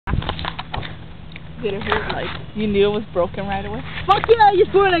Did it hurt? Like, you knew it was broken right away? Fuck yeah, you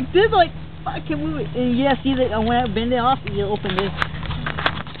just do it like this, like, fuck, can't move it. And yeah, see that when I bend it off, you open this.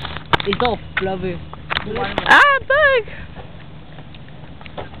 It's all flubby. Ah, bug!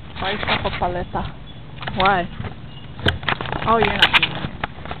 Why is that for paleta? Why? Oh, you're not doing it.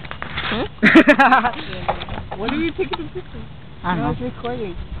 Hmm? What are you taking a picture? I don't know. I was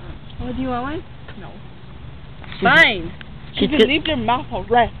recording. Oh, do you want one? No. Fine. You can leave your mouth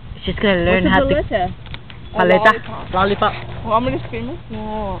already. She's gonna learn how to... Paleta? Lollipop. Oh, I'm gonna scream it?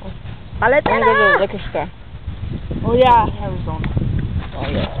 No. Paleta! I'm gonna go to the liquor store. Oh yeah, Arizona. Oh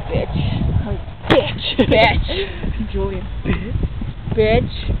yeah, bitch. Oh, bitch. Bitch. Julian.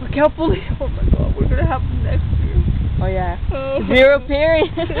 Bitch. I can't believe, oh my god, we're gonna have him next year. Oh yeah. 0 period.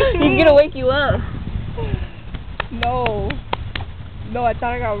 He's gonna wake you up. No. No, I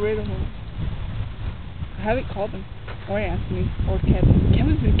thought I got rid of him. I haven't called him. Or Anthony. Or Kevin.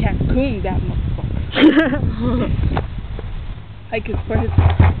 Kevin's in Cancun, that motherfucker. Like, for his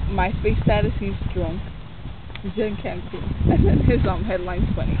MySpace status, he's drunk. He's in Cancun. And then his headline's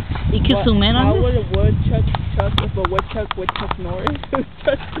funny. You can zoom in on How this? would a woodchuck chuck if a woodchuck would Chuck Norris?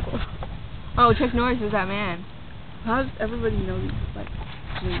 Chuck Norris. Oh, Chuck Norris is that man. How does everybody know these? Like,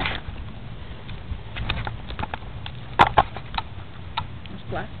 geez. There's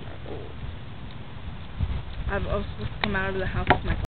flashlight. Oh. I was supposed to come out of the house with my